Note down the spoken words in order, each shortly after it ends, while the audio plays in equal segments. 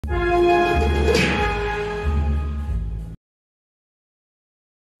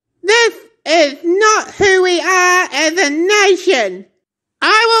is not who we are as a nation.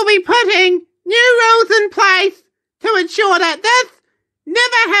 I will be putting new rules in place to ensure that this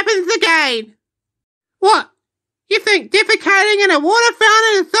never happens again. What? You think defecating in a water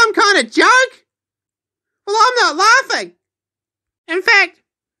fountain is some kind of joke? Well, I'm not laughing. In fact,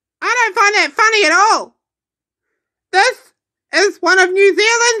 I don't find that funny at all. This is one of New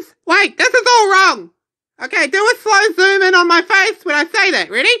Zealand's... Wait, this is all wrong. Okay, do a slow zoom in on my face when I say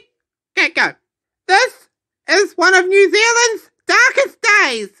that. Ready? Okay, go. This is one of New Zealand's darkest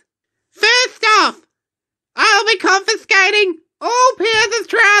days. First off, I'll be confiscating all pairs of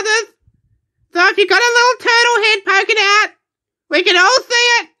trousers. So if you've got a little turtle head poking out, we can all see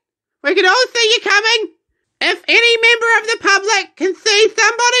it. We can all see you coming. If any member of the public can see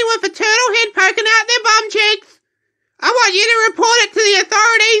somebody with a turtle head poking out their bum cheeks, I want you to report it to the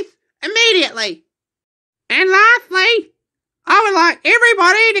authorities immediately. And lastly, I would like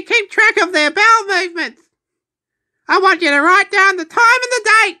everybody to keep track of their bowel movements. I want you to write down the time and the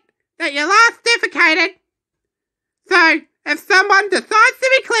date that you last defecated. So, if someone decides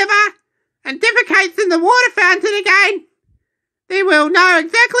to be clever and defecates in the water fountain again, then we'll know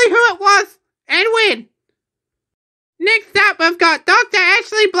exactly who it was and when. Next up, we've got Dr.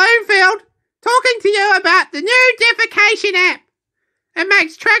 Ashley Bloomfield talking to you about the new Defecation app. It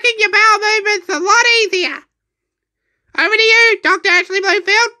makes tracking your bowel movements a lot easier. Over to you, Dr. Ashley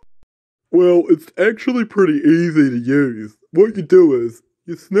Bloomfield. Well, it's actually pretty easy to use. What you do is,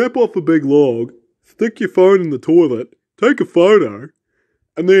 you snap off a big log, stick your phone in the toilet, take a photo,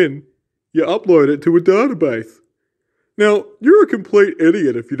 and then you upload it to a database. Now, you're a complete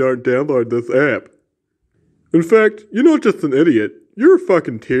idiot if you don't download this app. In fact, you're not just an idiot, you're a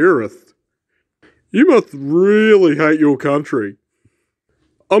fucking terrorist. You must really hate your country.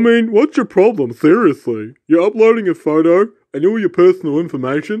 I mean, what's your problem, seriously? You're uploading a photo and all your personal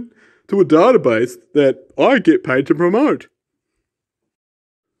information to a database that I get paid to promote.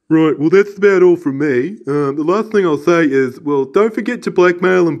 Right, well that's about all from me. The last thing I'll say is, well, don't forget to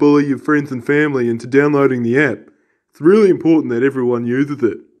blackmail and bully your friends and family into downloading the app. It's really important that everyone uses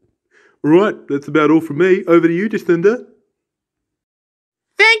it. Alright, that's about all from me. Over to you, Jacinda.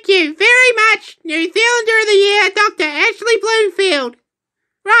 Thank you very much, New Zealander of the Year, Dr. Ashley Bloomfield.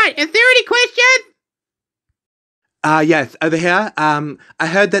 Right, is there any questions? Yes, over here. I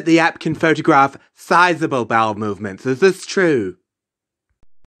heard that the app can photograph sizable bowel movements. Is this true?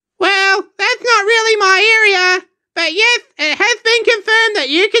 Well, that's not really my area, but yes, it has been confirmed that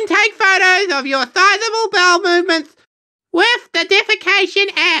you can take photos of your sizable bowel movements with the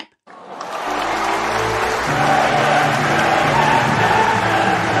Defecation app.